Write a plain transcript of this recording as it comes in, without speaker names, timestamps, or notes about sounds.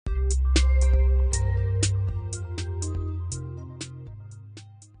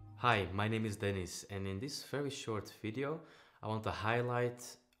Hi, my name is Dennis, and in this very short video, I want to highlight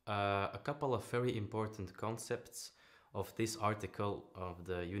a couple of very important concepts of this article of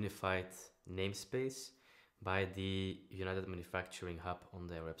the Unified Namespace by the United Manufacturing Hub on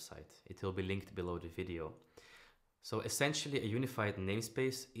their website. It will be linked below the video. So essentially, a unified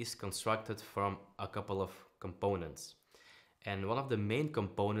namespace is constructed from a couple of components. And one of the main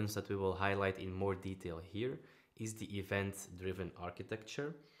components that we will highlight in more detail here is the event-driven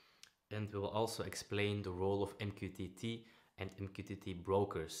architecture. And we will also explain the role of MQTT and MQTT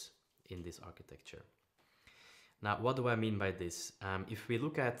brokers in this architecture. Now, what do I mean by this? If we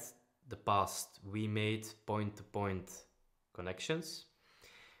look at the past, we made point-to-point connections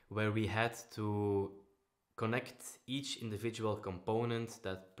where we had to connect each individual component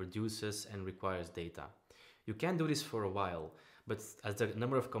that produces and requires data. You can do this for a while, but as the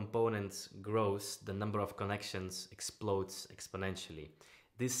number of components grows, the number of connections explodes exponentially.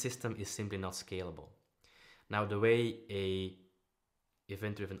 This system is simply not scalable. Now, the way a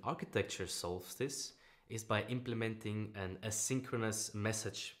event-driven architecture solves this is by implementing an asynchronous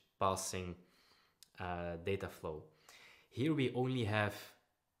message passing data flow. Here we only have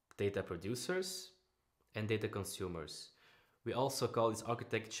data producers and data consumers. We also call this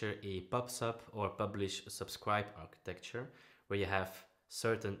architecture a pub-sub or publish-subscribe architecture, where you have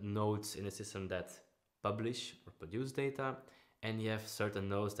certain nodes in the system that publish or produce data, and you have certain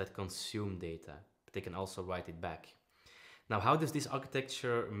nodes that consume data, but they can also write it back. Now, how does this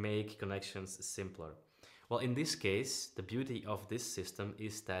architecture make connections simpler? Well, in this case, the beauty of this system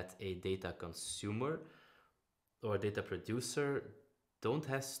is that a data consumer or a data producer don't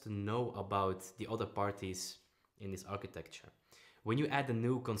have to know about the other parties in this architecture. When you add a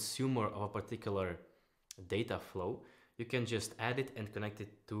new consumer of a particular data flow, you can just add it and connect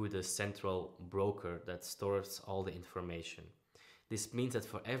it to the central broker that stores all the information. This means that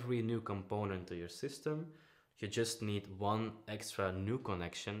for every new component to your system, you just need one extra new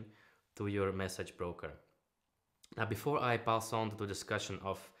connection to your message broker. Now, before I pass on to the discussion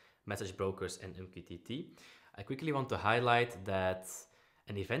of message brokers and MQTT, I quickly want to highlight that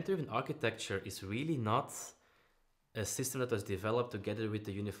an event-driven architecture is really not a system that was developed together with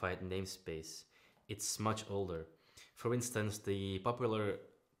the unified namespace. It's much older. For instance, the popular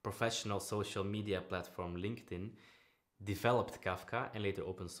professional social media platform LinkedIn developed Kafka and later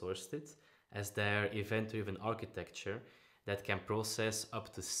open sourced it as their event-driven architecture that can process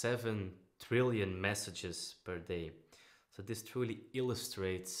up to 7 trillion messages per day. So this truly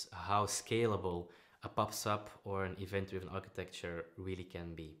illustrates how scalable a pub-sub or an event-driven architecture really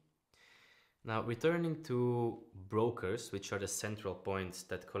can be. Now, returning to brokers, which are the central points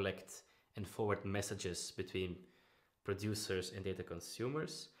that collect and forward messages between producers and data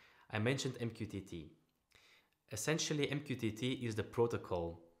consumers, I mentioned MQTT. Essentially, MQTT is the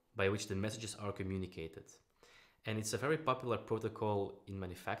protocol by which the messages are communicated. And it's a very popular protocol in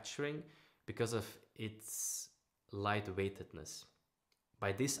manufacturing because of its lightweightedness.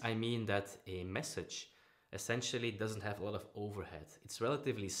 By this, I mean that a message essentially doesn't have a lot of overhead. It's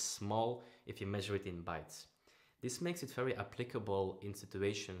relatively small if you measure it in bytes. This makes it very applicable in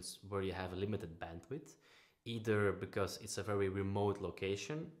situations where you have a limited bandwidth, either because it's a very remote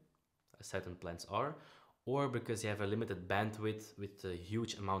location, as certain plants are, or because you have a limited bandwidth with a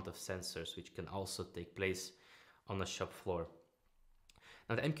huge amount of sensors, which can also take place on a shop floor.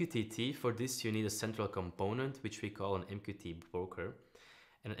 Now, the MQTT, for this you need a central component, which we call an MQTT broker.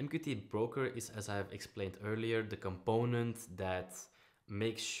 And an MQTT broker is, as I have explained earlier, the component that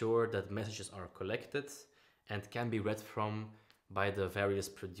makes sure that messages are collected and can be read from by the various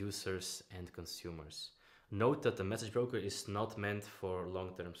producers and consumers. Note that the message broker is not meant for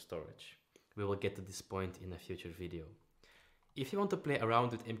long-term storage. We will get to this point in a future video. If you want to play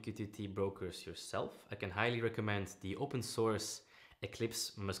around with MQTT brokers yourself, I can highly recommend the open source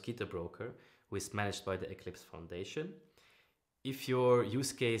Eclipse Mosquito broker, which is managed by the Eclipse Foundation. If your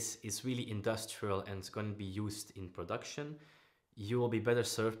use case is really industrial and it's going to be used in production, you will be better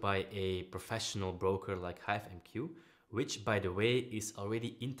served by a professional broker like HiveMQ, which, by the way, is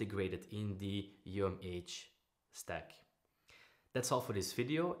already integrated in the UMH stack. That's all for this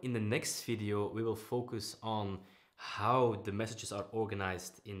video. In the next video, we will focus on how the messages are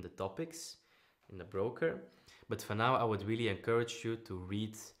organized in the topics in the broker. But for now, I would really encourage you to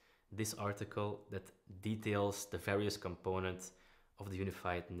read this article that details the various components of the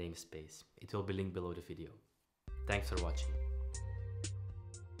unified namespace. It will be linked below the video. Thanks for watching.